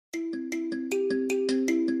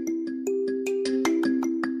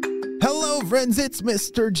Hello friends, it's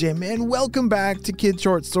Mr. Jim and welcome back to Kid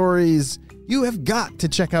Short Stories. You have got to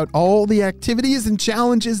check out all the activities and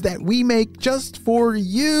challenges that we make just for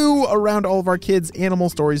you around all of our Kids Animal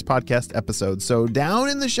Stories podcast episodes. So down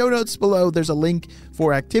in the show notes below, there's a link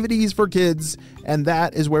for activities for kids, and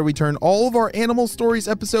that is where we turn all of our Animal Stories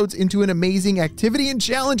episodes into an amazing activity and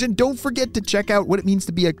challenge. And don't forget to check out what it means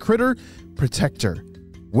to be a critter protector.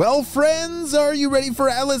 Well, friends, are you ready for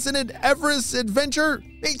Atlas and Everest's adventure?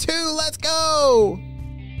 Me too, let's go!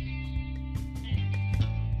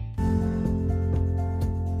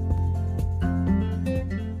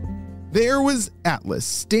 There was Atlas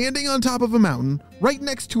standing on top of a mountain right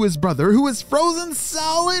next to his brother, who was frozen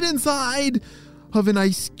solid inside of an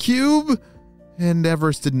ice cube, and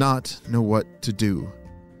Everest did not know what to do.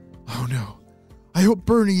 Oh no, I hope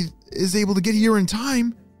Bernie is able to get here in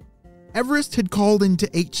time. Everest had called into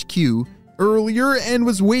HQ earlier and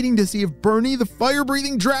was waiting to see if Bernie, the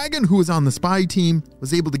fire-breathing dragon who was on the spy team,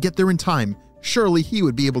 was able to get there in time. Surely he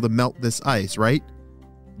would be able to melt this ice, right?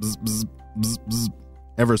 Bzz, bzz, bzz, bzz.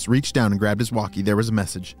 Everest reached down and grabbed his walkie. There was a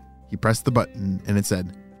message. He pressed the button and it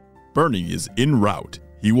said, Bernie is en route.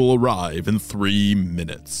 He will arrive in 3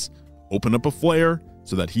 minutes. Open up a flare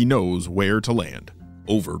so that he knows where to land.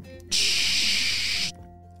 Over.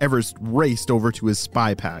 Everest raced over to his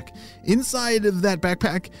spy pack. Inside of that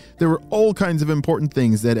backpack, there were all kinds of important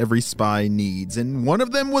things that every spy needs, and one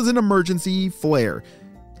of them was an emergency flare.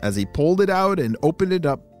 As he pulled it out and opened it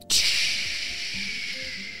up,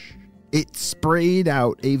 it sprayed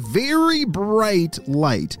out a very bright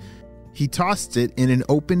light. He tossed it in an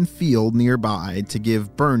open field nearby to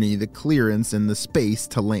give Bernie the clearance and the space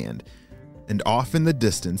to land. And off in the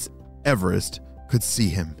distance, Everest could see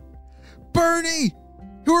him. Bernie!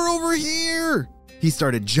 You're over here! He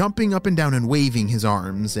started jumping up and down and waving his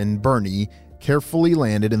arms, and Bernie carefully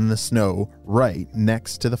landed in the snow right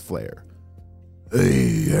next to the flare.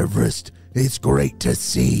 Hey, Everest, it's great to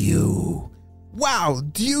see you. Wow,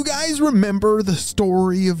 do you guys remember the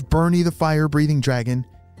story of Bernie the fire-breathing dragon?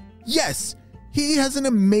 Yes, he has an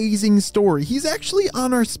amazing story. He's actually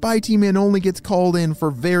on our spy team and only gets called in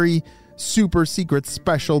for very super secret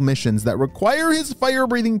special missions that require his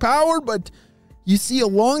fire-breathing power, but you see, a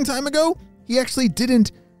long time ago, he actually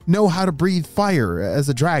didn't know how to breathe fire as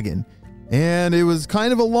a dragon. And it was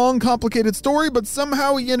kind of a long, complicated story, but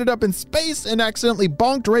somehow he ended up in space and accidentally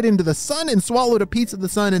bonked right into the sun and swallowed a piece of the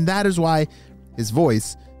sun, and that is why his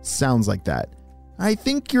voice sounds like that. I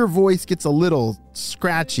think your voice gets a little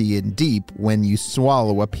scratchy and deep when you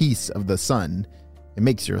swallow a piece of the sun. It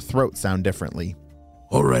makes your throat sound differently.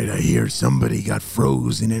 All right, I hear somebody got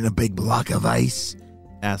frozen in a big block of ice,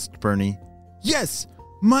 asked Bernie. Yes,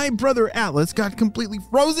 my brother Atlas got completely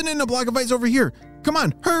frozen in a block of ice over here. Come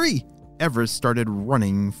on, hurry! Everest started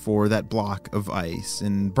running for that block of ice,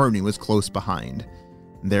 and Bernie was close behind.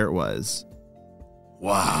 There it was.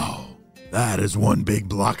 Wow, that is one big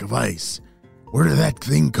block of ice. Where did that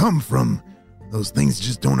thing come from? Those things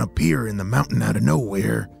just don't appear in the mountain out of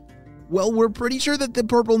nowhere. Well, we're pretty sure that the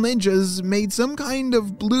Purple Ninjas made some kind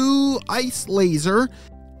of blue ice laser.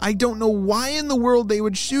 I don't know why in the world they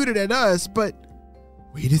would shoot it at us, but...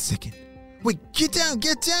 Wait a second. Wait, get down,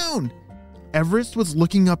 get down! Everest was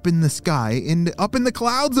looking up in the sky, and up in the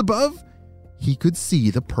clouds above, he could see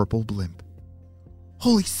the purple blimp.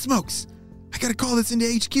 Holy smokes! I gotta call this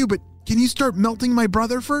into HQ, but can you start melting my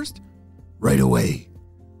brother first? Right away.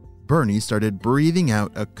 Bernie started breathing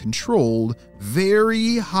out a controlled,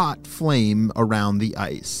 very hot flame around the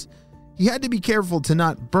ice. He had to be careful to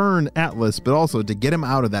not burn Atlas, but also to get him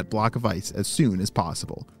out of that block of ice as soon as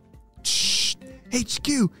possible. Shh!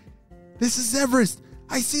 HQ! This is Everest!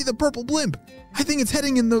 I see the purple blimp! I think it's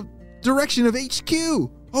heading in the direction of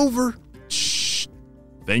HQ! Over! Shh!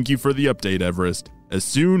 Thank you for the update, Everest. As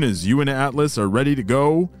soon as you and Atlas are ready to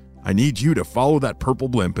go, I need you to follow that purple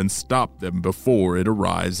blimp and stop them before it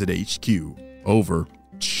arrives at HQ. Over.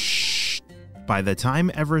 Shh! By the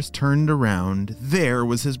time Everest turned around, there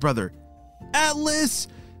was his brother. Atlas!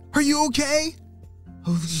 Are you okay?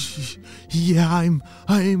 Oh, yeah, I'm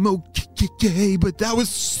okay, but that was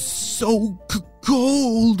so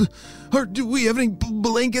cold. Or do we have any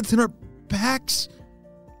blankets in our packs?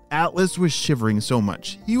 Atlas was shivering so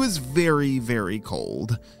much. He was very, very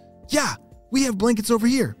cold. Yeah, we have blankets over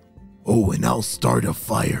here. Oh, and I'll start a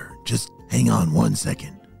fire. Just hang on 1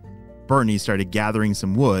 second. Bernie started gathering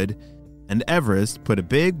some wood, and Everest put a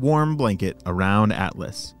big warm blanket around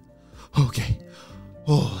Atlas. Okay.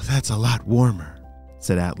 Oh, that's a lot warmer,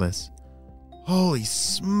 said Atlas. Holy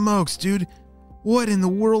smokes, dude. What in the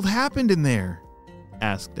world happened in there?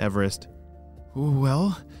 Asked Everest.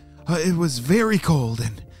 Well, it was very cold,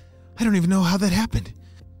 and I don't even know how that happened.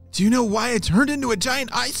 Do you know why I turned into a giant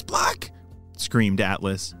ice block? Screamed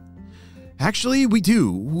Atlas. Actually, we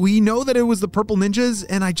do. We know that it was the Purple Ninjas,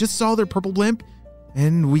 and I just saw their purple blimp,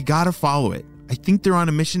 and we gotta follow it. I think they're on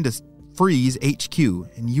a mission to freeze HQ,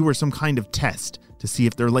 and you were some kind of test to see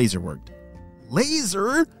if their laser worked.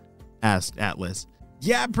 Laser? Asked Atlas.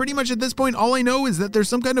 Yeah, pretty much at this point, all I know is that there's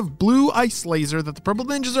some kind of blue ice laser that the Purple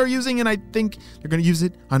Ninjas are using, and I think they're going to use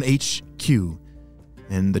it on HQ.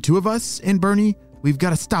 And the two of us and Bernie, we've got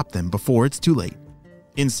to stop them before it's too late.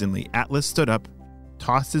 Instantly, Atlas stood up,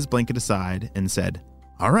 tossed his blanket aside, and said,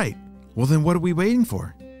 All right, well then what are we waiting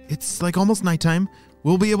for? It's like almost nighttime.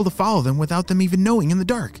 We'll be able to follow them without them even knowing in the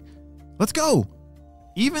dark. Let's go.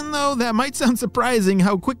 Even though that might sound surprising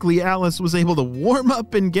how quickly Atlas was able to warm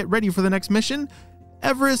up and get ready for the next mission,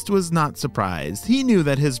 Everest was not surprised. He knew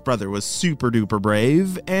that his brother was super duper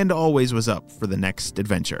brave and always was up for the next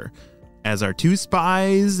adventure. As our two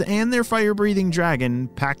spies and their fire-breathing dragon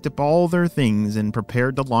packed up all their things and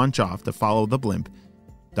prepared to launch off to follow the blimp,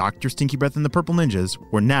 Dr. Stinky Breath and the Purple Ninjas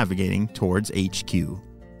were navigating towards HQ.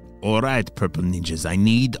 All right, Purple Ninjas, I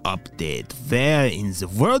need update. Where in the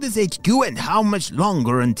world is HQ and how much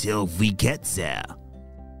longer until we get there?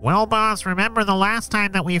 Well, boss, remember the last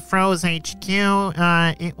time that we froze HQ?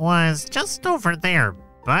 It was just over there,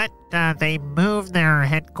 but they moved their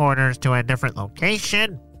headquarters to a different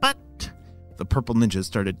location, but... The Purple Ninjas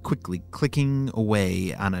started quickly clicking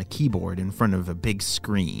away on a keyboard in front of a big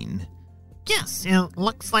screen. Yes, it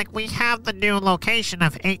looks like we have the new location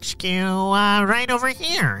of HQ right over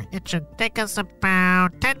here. It should take us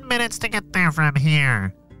about 10 minutes to get there from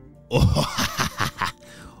here.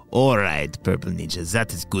 All right, Purple Ninjas,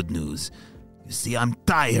 that is good news. You see, I'm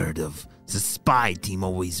tired of the spy team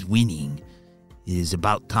always winning. It is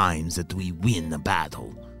about time that we win a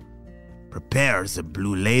battle. Prepare the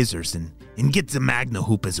blue lasers and get the Magna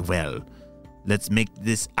Hoop as well. Let's make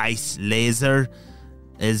this ice laser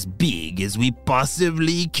as big as we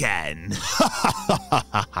possibly can.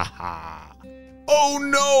 Oh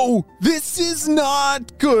no! This is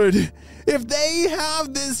not good! If they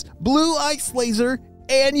have this blue ice laser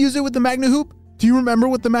and use it with the Magna Hoop, do you remember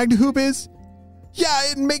what the Magna Hoop is?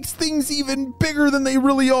 Yeah, it makes things even bigger than they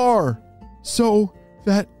really are. So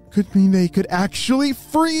that could mean they could actually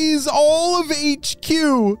freeze all of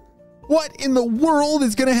HQ. What in the world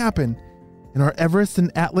is going to happen? And are Everest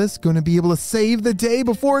and Atlas going to be able to save the day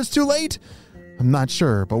before it's too late? I'm not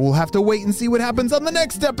sure, but we'll have to wait and see what happens on the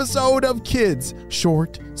next episode of Kids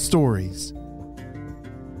Short Stories.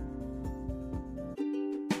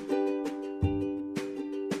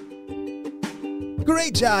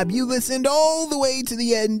 Great job. You listened all the way to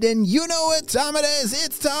the end, and you know what time it is.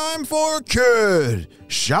 It's time for Kid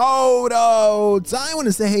Shoutouts. I want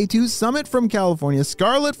to say hey to Summit from California,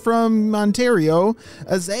 Scarlett from Ontario,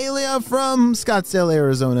 Azalea from Scottsdale,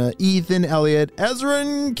 Arizona, Ethan Elliott, Ezra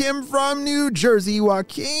and Kim from New Jersey,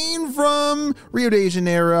 Joaquin from Rio de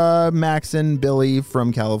Janeiro, Max and Billy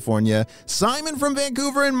from California, Simon from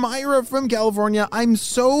Vancouver, and Myra from California. I'm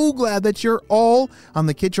so glad that you're all on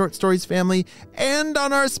the Kid Short Stories family and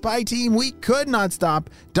on our spy team. We could not stop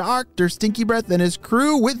Dr. Stinky Breath and his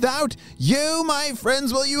crew without you, my friends.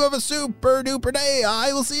 Well, you have a super duper day.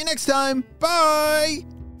 I will see you next time. Bye.